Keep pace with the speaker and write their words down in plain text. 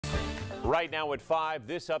Right now at 5,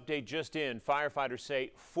 this update just in. Firefighters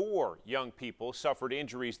say 4 young people suffered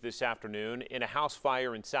injuries this afternoon in a house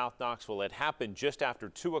fire in South Knoxville. It happened just after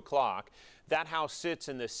 2 o'clock. That house sits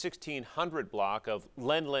in the 1600 block of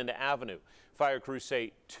Lenland Avenue. Fire crews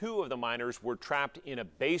say 2 of the miners were trapped in a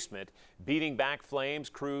basement. Beating back flames,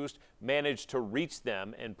 crews managed to reach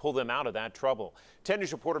them and pull them out of that trouble. 10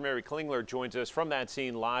 News reporter Mary Klingler joins us from that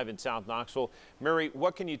scene live in South Knoxville. Mary,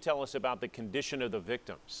 what can you tell us about the condition of the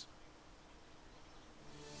victims?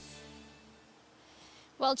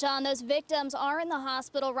 Well, John, those victims are in the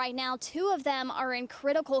hospital right now. 2 of them are in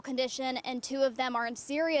critical condition and 2 of them are in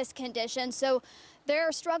serious condition. So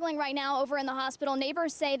they're struggling right now over in the hospital.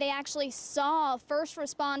 Neighbors say they actually saw first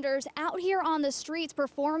responders out here on the streets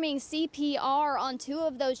performing CPR on 2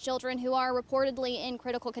 of those children who are reportedly in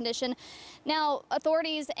critical condition. Now,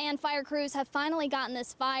 authorities and fire crews have finally gotten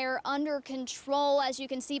this fire under control. As you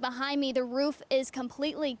can see behind me, the roof is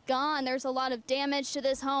completely gone. There's a lot of damage to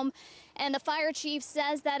this home, and the fire chief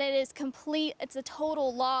says that it is complete. It's a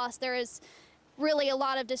total loss. There is really a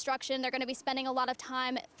lot of destruction. They're going to be spending a lot of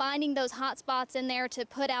time finding those hot spots in there to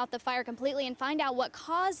put out the fire completely and find out what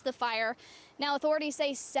caused the fire. Now, authorities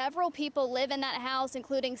say several people live in that house,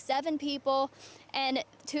 including 7 people, and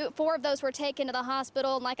 4 of those were taken to the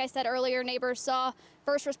hospital. And like I said earlier, neighbors saw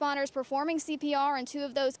first responders performing CPR and 2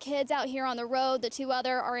 of those kids out here on the road. The 2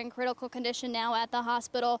 other are in critical condition now at the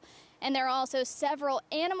hospital. And there are also several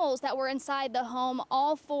animals that were inside the home,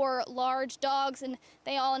 all 4 large dogs, and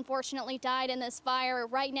they all unfortunately died in this fire.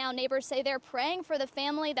 Right now, neighbors say they're praying for the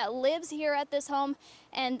family that lives here at this home,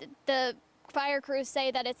 and the fire crews say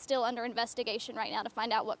that it's still under investigation right now to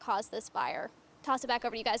find out what caused this fire. Toss it back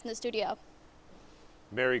over to you guys in the studio.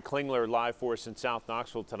 Mary Klingler live for us in South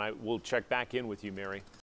Knoxville tonight. We'll check back in with you, Mary.